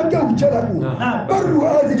nka ni ma kɛ uchala ku bari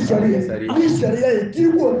hali sariya ni sariya ye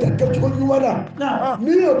k'i k'o kɛ kɛcogo ɲuman na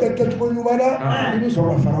n'i y'o kɛ kɛcogo ɲuman na i bɛ sɔn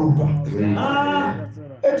ka fara u kan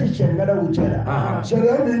e ti cɛ ŋana uchala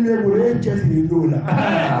sariya min bɛ bolo e cɛ siri l'o la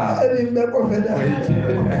e bɛ mɛn kɔfɛ dɛ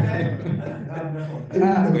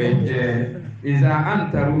إذا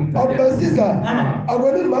أنت رمت أما سيسا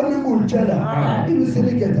أولي ما نقول جلا إنه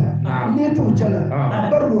سلكتا نيتو جلا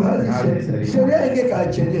برضو هذا الشيء شريعة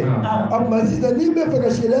كاتشني أما سيسا نيبه فك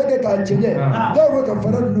شريعة كاتشني لا فك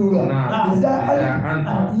فرد نورا إذا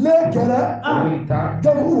لا كلا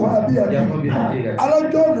جمعوها بيا على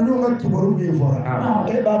جون نورا كبروا بيفورا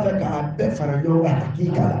إبا فك أبى فرجوا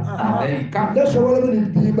حقيقة لا شغل من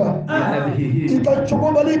البيبا إذا شو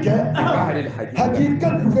بالك حقيقة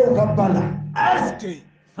نقول كبلا aske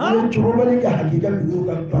ni churubali ka hakika biyu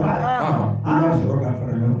ka fara ina soro ka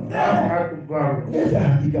fara no ne ta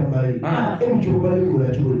hakika mai en churubali ko la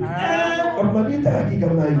churubali amma ni ta hakika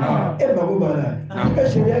mai en ba ko bana ni ka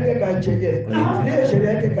shari'a ke ka cege ni ka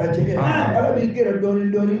shari'a ke ka cege ala bi kira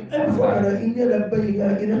doni doni fo kana inya da bai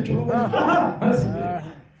ga ina churubali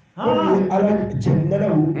ko ala jengana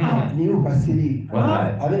wu ni u ka sili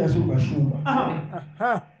ala na su ka shuba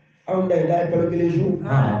on da ila ka kele ju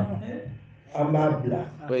amabla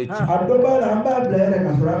adobala amabla yɛrɛ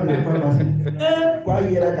ka sɔrɔ a bila kuma ma se ko a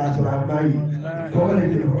yɛrɛ ka sɔrɔ a ma ye kɔkɔ le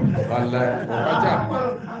kelen wallahi o ka ca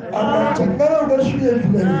a ka cɛkaraw ka su ye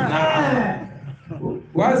jumɛn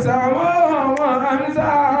وسموهم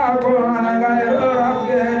أمساكم غير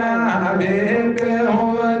ربنا بهم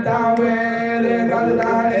تعويل قد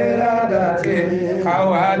إرادته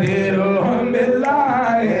خوادرهم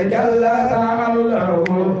بالله جل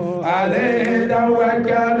تعالى عليه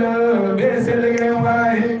توكلوا بسلك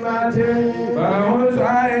وهمة فهم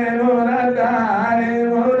سائلون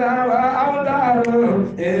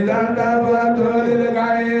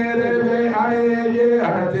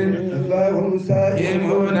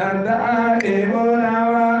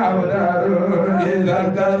إذا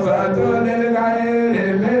التفت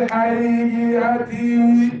للغير بالحياتي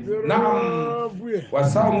نعم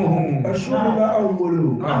وصومه الشغل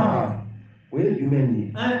أول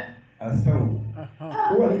ويجمعني الصوم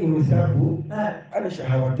هو الإمساك على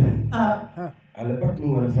شهوتين على البطن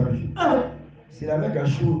والفرج سلامك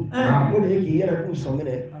الشو قول هيك يرى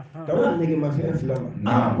صومنا كمان نيجي ما في أفلام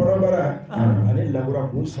برا أنا اللي برا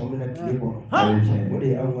كون صومنا كليبو قول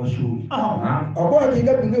هي أول شو أبغى كي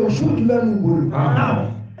قبل كي شو كلا نقول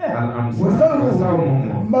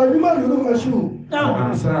وصوم ما يما يلوم شو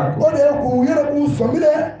قول هي كون يرى كون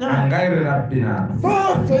صومنا عن غير ربنا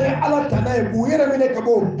ففي على تناي كون يرى من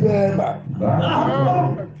كبو بما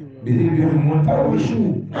بذي المنتهى شو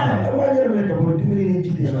أبغى يرى من كبو دمرين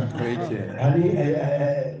جدي علي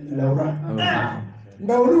لورا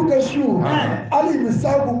نقولك شو علي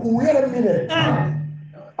مساق وير منه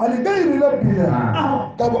علي غير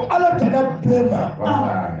ربنا طب على تنبما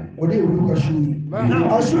ودي يقولك شو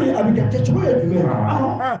أشوي أبي كتشوي يدمر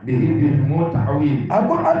به المتحويل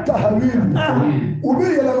أبو التحويل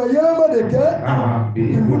وبي لما يلما دك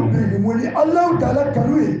يقول الله تعالى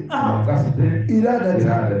كنوي إلى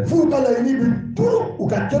ذلك فوق الله يني بترو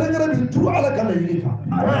وكتير بترو على كلا يني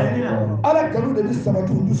على كنو ده السماء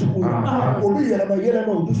تدوسكوا وبي لما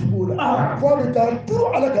يلما تدوسكوا فوق بترو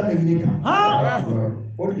على كلا يني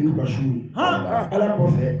ودي يقولك شو على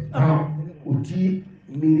كوفة وتي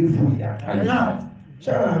ميري فويا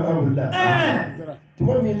شارع هامويا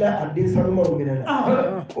تقول لا أدي سلمى ومننا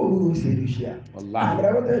أقول سيريشيا والله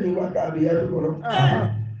برا تاني واقع بيا تقول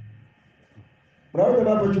برا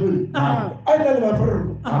ما بجوي أين المفر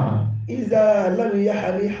إذا لم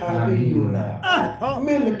يحمي حامينا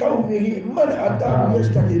من قومه من أتاه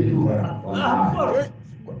يشتكي دورا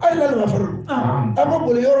أين المفر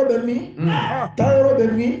أقول يا ربي ترى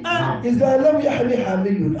ربي إذا لم يحمي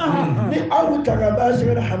حامينا أو تغباش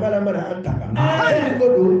من حمل من أنتك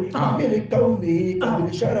يقولوا من قومه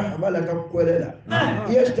قبل شهر حملك كلنا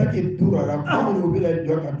يشتكي الدورة رقمه بلا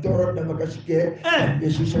الجوع الدورة لما كشكي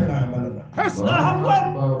يشي شهر حملنا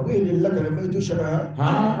وين لك لما يدوشنا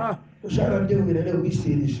شهر الدين من له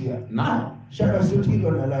بيسير شيء شهر سوتي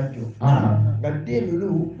ولا لا جو قديم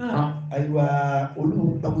له أيوة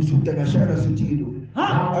ولو أبو سوتنا شهر سوتي له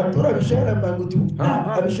الدورة بشهر مانغوتو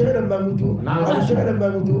بشهر مانغوتو بشهر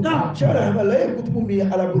مانغوتو شهر حملنا يكتب مي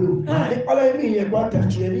على بلو على يمين يقوى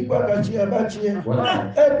تحتيني يقوى كاتيا باتيا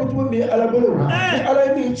كتب مي على بلو على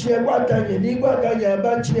يمين يقوى تاني يقوى كاتيا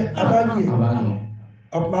باتيا أباني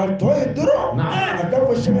أما توي درو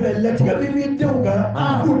أكاف الشمال التي قبل يدوكا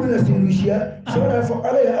كل سيروشيا شمال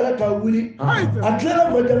فقالي على كاولي أكلنا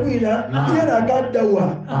مجموعنا ينا قاد دوا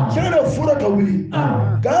شمال فورا كاولي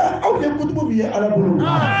كا أو يكتب بيه على بلو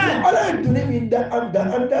على الدنيا من دا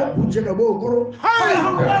أندا بوجك أبو كرو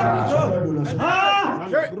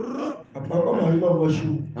أما كم هاي ما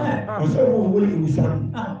وشو أصلا هو اللي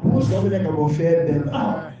إنسان هو سامي لك أبو فير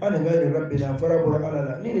أنا غير ربنا فرابور على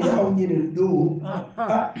لا نيني أو نيني دو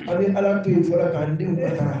أبي على توي فرق عندهم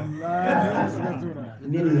بترى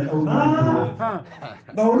نيني أو نيني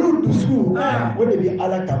بقولوا دسكو ودي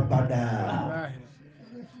على كبدا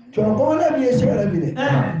تقول لا بيشغل مني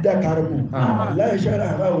دكاربو لا يشغل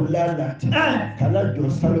هوا ولا نات كلا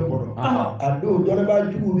جوسال كورو أدو دون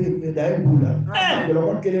باجو بداية بولا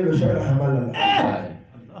دلوقتي كله يشغل همالا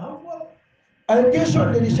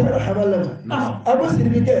الكيشون اللي يشغل همالا أبو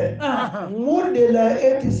سيربيكه موديلا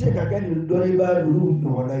إتسي كأن الدوري بارو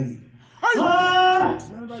نوراي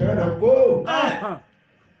شغل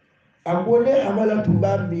أبو له همالا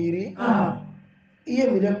تبا ميري iya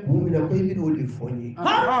mina ku mina ko ibi no le fonyi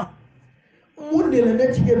mun de la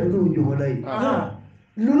tike lulu jogonai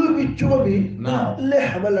lulu bi chobi le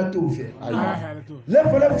hamala tofe le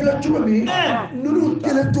fala fla chobi lulu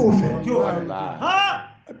tele tofe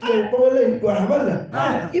atlo ko le ko hamala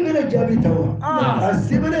ibina jabi tawa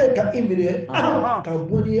asibine ka imire ka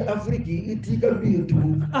boni afriki itika bitu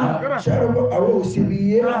sharabo awo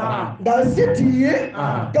sibiye da setiye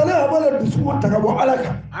kala hamala dusu takabo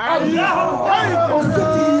alaka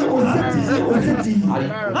وستي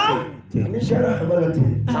من شارع حملتي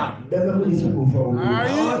دم من يسقفه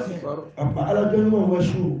أما على جنبه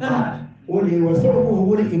وشو ولي وصوبه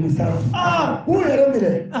ولي إمساك هو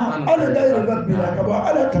يرمله أنا داير ربنا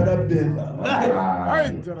كبا أنا تنبه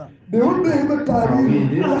بيقول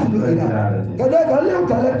بالتعبير نحن إلى كذا قال له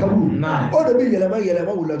تعالى كبول أنا بيجي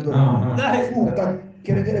ولا دور فوق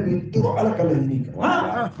كده بيدور على كلامك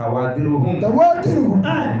خواترهم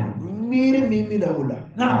ميري ميمي نقولا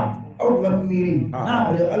aw ka miiri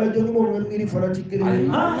ala jogimaw ka miiri fana ti kelen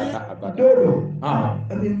dodo an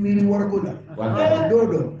bɛ miiri wariko la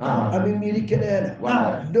dodo an bɛ miiri kɛnɛya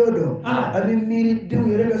la dodo an bɛ miiri denw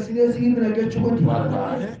yɛrɛ ka siniɲɛsigi bɛna kɛ cogo di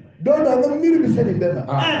dodo an ka miiri bɛ se nin bɛɛ ma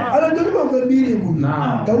ala jogimaw ka miiri ye mun ye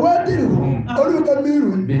ka waati de olu ka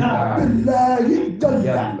miiri bilahi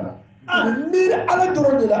jalla miiri ala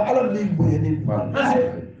dɔrɔn de la ala min bonyani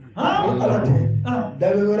ala tɛ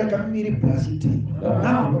dawe wɛrɛ ka miiri pilasi tɛ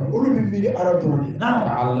olu bɛ miiri ala dɔrɔn de la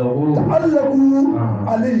ta'allaku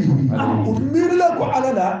alayhi u miirila ko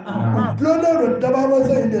ala la u tulonnen don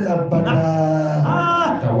dabamasa in de la bada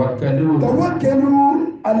tawakkalu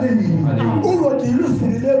alayhi u wakilu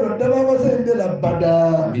sirilen don dabamasa in de la bada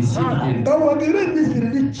ka wakilu ni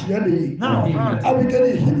sirili tiɲɛ de ye a bɛ kɛ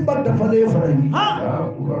ni himba dafalen fana ye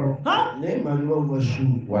ne maa ɲumanw ka su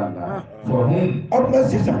aw kuma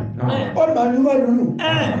sisan o maa ɲuman ninnu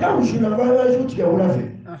n'aw sunna k'aw ka su tigɛ wula fɛ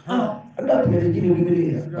an ka tigɛ ni jiri wuli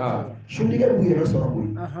ye sunikɛ b'u yɛrɛ sɔrɔ koyi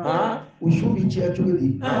u su bi tiɲɛ cogo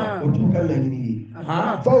di o t'u ka laɲini ye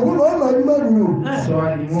fa u ko o maa ɲuman ninnu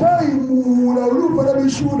sayi muuna olu fana bɛ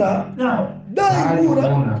su na dayi muuna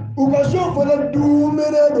u ka so fana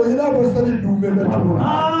duumenen don i n'a fɔ sani duumenen cogo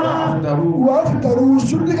u b'a fitaru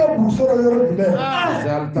sunikɛ b'u sɔrɔ yɔrɔ jumɛn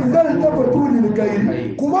misali tɛ fɔ t'u ɲininka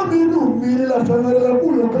ye kuma min n'u miirila fɛn wɛrɛ la k'u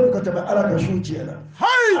y'o kɛ ka tɛmɛ ala ka su tiɲɛ na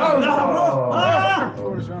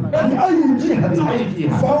ni a y'u ji hali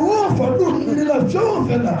fan o fan n'u miirila fɛn o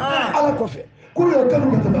fɛn na ala kɔfɛ k'u y'o kɛ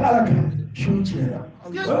ka tɛmɛ ala ka su tiɲɛ na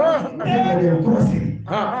ne yɛrɛ ye kɔrɔ sigi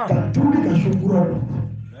ka tuuli ka su kura dɔn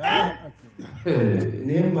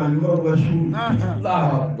ne maa ɲumanw ka su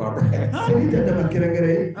seli tɛ dama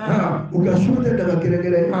kɛrɛnkɛrɛn ye u ka su tɛ dama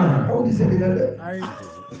kɛrɛnkɛrɛn ye aw tɛ seli la dɛ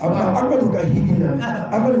an ka n'u ka hiji la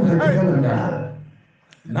an ka n'u ka jɛgɛ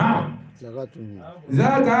la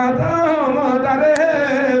زكاتهم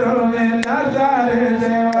ترير من نزار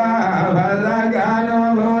سوى فزكانوا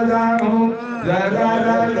فزعوا زكاة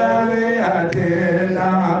الذرية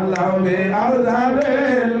لعلوا بأوزاب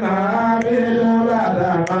المعابد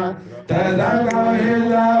بعدما تزكوا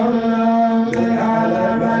إلا بهذا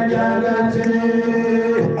مجالتي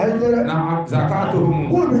نعم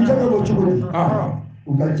زكاتهم قول بجمع وشغل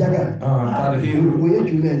ukajaga o ye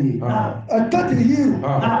jumɛn ye a tatirihiru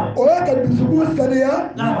o ye ka dusukun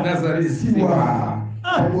saniya nazari siwa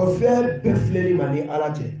o fɛn bɛɛ filɛli ma ni ala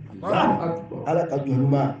cɛ ala ka jɔn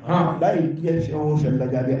ɲuman n'a ye diɲɛ fɛn o fɛn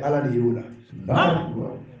lajɛ a bɛ ala de ye o la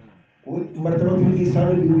o martaba tigi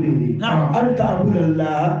sanu bi wuli de an ta'budu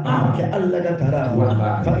Allah ka Allah ka tara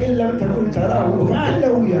fa in lam takun tarahu fa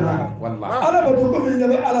innahu yara ala ba ko min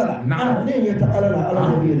ne ala la ne ye ta ala la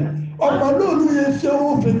ala de la o ma n'olu ye fɛn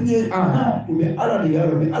o fɛn ye u bɛ ala de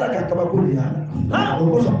yara u bɛ ala ka kabako de yara o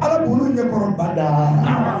kosɔn ala b'olu ɲɛkɔrɔ bada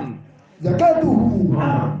zakatu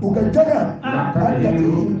u ka jaga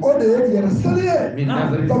o de ye yɛrɛ seli ye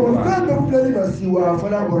ka bɔ fɛn bɛɛ filɛli ma si wa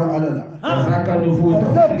fana bɔra ala la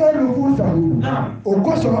zakalufu sahu o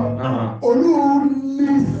kosɔn olu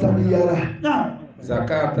ni saniyara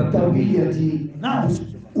zakata tawiyati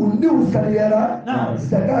u niw saniyara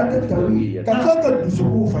zakata tawi ka tila ka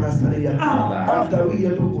dusukun fana saniya an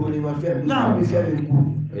tawiyatu kurulimafɛn dusuku bɛ fɛn min kuru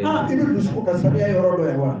i bɛ dusuku ka saniya yɔrɔ dɔ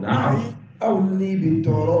ye wa aw ni bɛ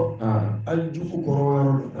tɔɔrɔ an jugu kɔrɔ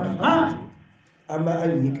yɔrɔ dɔ an bɛ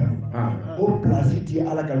an ɲi kan o pilasi ti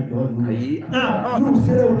ala ka jɔn n'u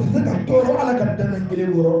sera u tɛ se ka tɔɔrɔ ala ka dɛmɛ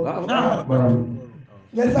kelen kɔrɔ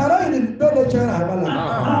ɲɛsara ye nin bɛɛ de tiɲɛ hama la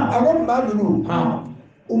a ko maa ninnu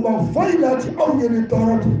u ma foyi lati aw ye ni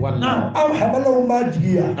tɔɔrɔ ten aw hamalaw ma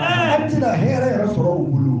jigiya an tɛna hɛrɛ yɛrɛ sɔrɔ u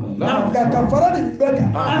bolo nka ka fara nin bɛɛ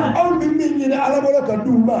kan aw bɛ min ɲini ala bolo ka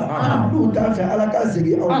d'u ma n'u t'a fɛ ala ka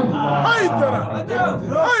segin aw ma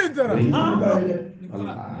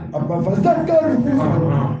a ma fa zakaru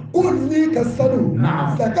ko ni ka sanu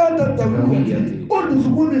zakata tawiyati o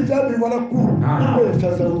dusukun ni fɛn min fana kuru o ye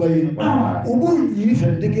fɛn sanuba ye u b'u ɲini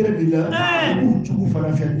fɛ degere min na u b'u jugu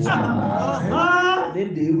fana fɛ ne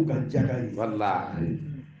de y'u ka jaga ye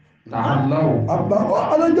tahallaw abba o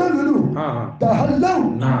ala jɔnnilu tahallaw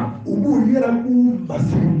u b'u yɛrɛ k'u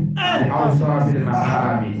masiri awsafil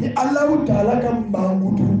maharami ni alahu taala ka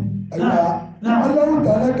mankutu ayiwa ni alahu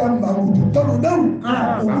taala ka mankutu tanunaw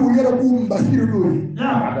u b'u yɛrɛ k'u masiri n'o ye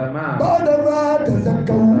badama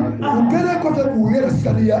tazakkaw u kɛlen kɔfɛ k'u yɛrɛ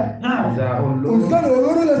saniya o sani o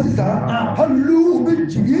yɔrɔ la sisan hali u bɛ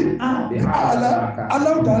jigin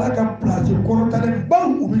alahu taala ka pilasi kɔrɔtalen baw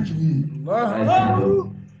u bɛ jigin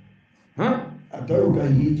a tɔ y'u ka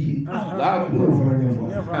hiji n'o fana ɲɛfɔ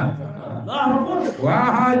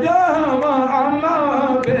وهجم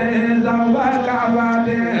الله بذنبك بعد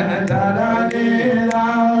تداني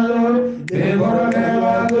الأرض بغرب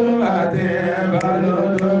وظلمة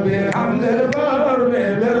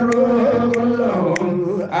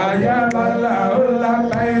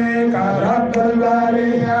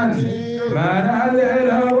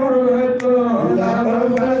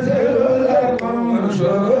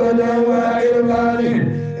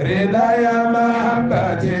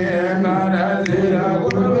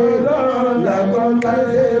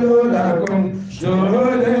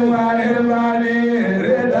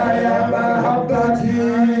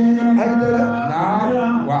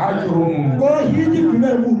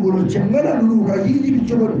cengana dulu ka hiji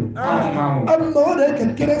bicogo amma wada ka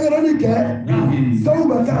kere ni ke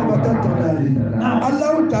sauba ka abata tanali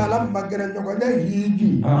Allah taala magara nyogonya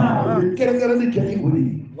hiji kere ni ke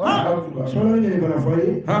ngudi solo ni bana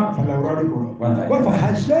fayi fala wadi ko wa fa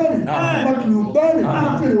hashani matlubani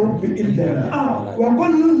fi rabbi illa wa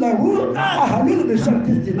kullu lahu ahlul bi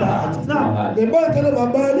sharti istita'ati le ba kana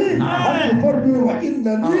babani al fardu wa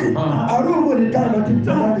innani arumu li ta'ati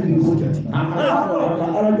tamani bi hujjati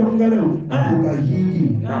ala jongalo ka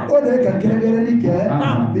hiji o de ka kere ni ke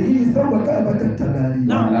bi sauba ka abata tanali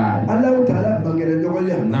Allah taala magara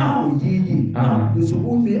nyogonya hiji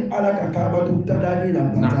nusubumi ala ka kabatu tadani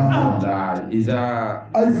na إذا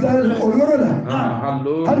أزال أولورنا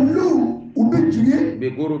هلو وبيجي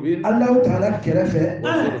بقرب الله تعالى كرفة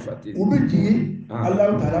وزلفة وبيجي الله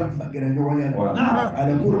تعالى مغرن يوانيا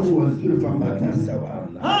على قرب والزلفة ما تسوى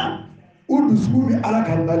ودسكوبي على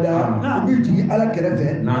كبدا وبيجي على كرفة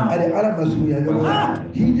على مسؤولية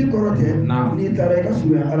هيجي كروته نيتاريك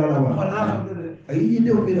سويا على لوا أي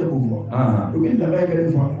يدو بينا بوفا وبين لبايك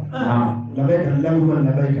الفا لبايك اللهم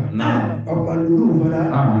لبايك أبقى اللولو فلا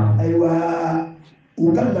أيوة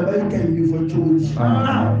وقال لبايك يفجوج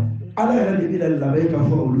على يرد بينا لبايك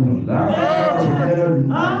فأولو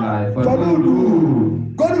فلولو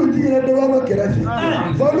قالوا تيجي لدبابة كراسي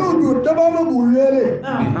فلولو دبابة بوليلي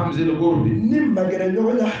بحمز القرب نما كراسي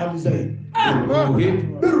ولا حمزة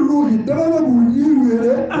بالروح دبابة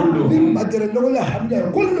بوليلي نما كراسي ولا حمزة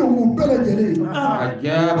كله بلا جلي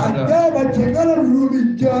أجاب جعل الروح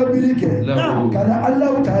جابريك كان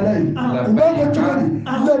الله تعالى وبابا تقولي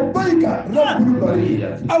لبيك رب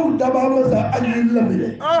البرية أو دبابة أجل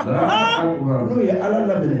لمنه روح على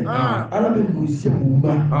لمنه على بالمسيح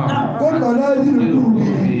قل منازل الروح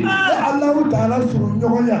الله تعالى سرور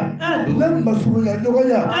نغيا لما سرور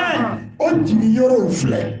نغيا أنتي يورو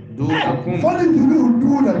فلي فلذلوا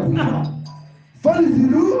دونكم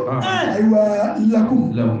فلذلوا أيوة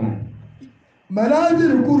لكم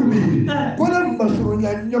منازل قربه كل ما سرور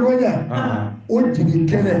نغيا أنتي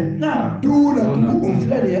كنا دونكم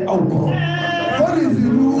فلي أوكم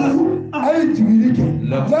فلذلوا أي تجيلك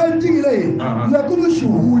لا تجيلي لا كل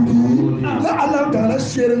شهودي لا الله تعالى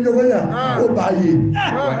الشير الجوية وبايي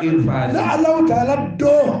لا الله تعالى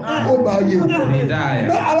الدو وبايي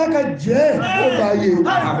لا الله كجاه وبايي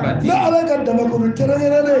لا الله كدمكم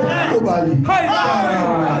الترينة وبايي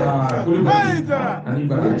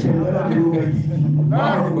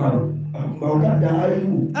Maukat dah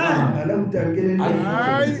ayu, alam terkini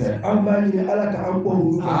ambani ala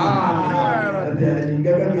kampung.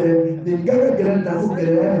 Ninggaga geran tahu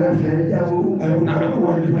geran referensi aku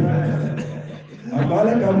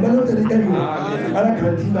ala kambalo terika ala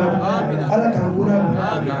kantina ala kambuna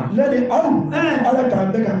nani au ala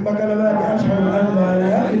kambe kambakala ba ashhadu an la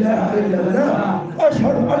ilaha illallah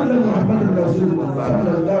ashhadu anna muhammadar rasulullah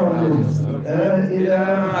sallallahu alaihi wasallam la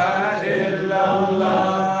ilaha illallah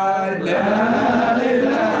la ilaha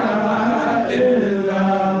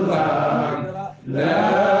illallah la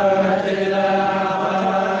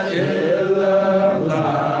ilaha illallah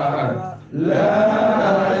la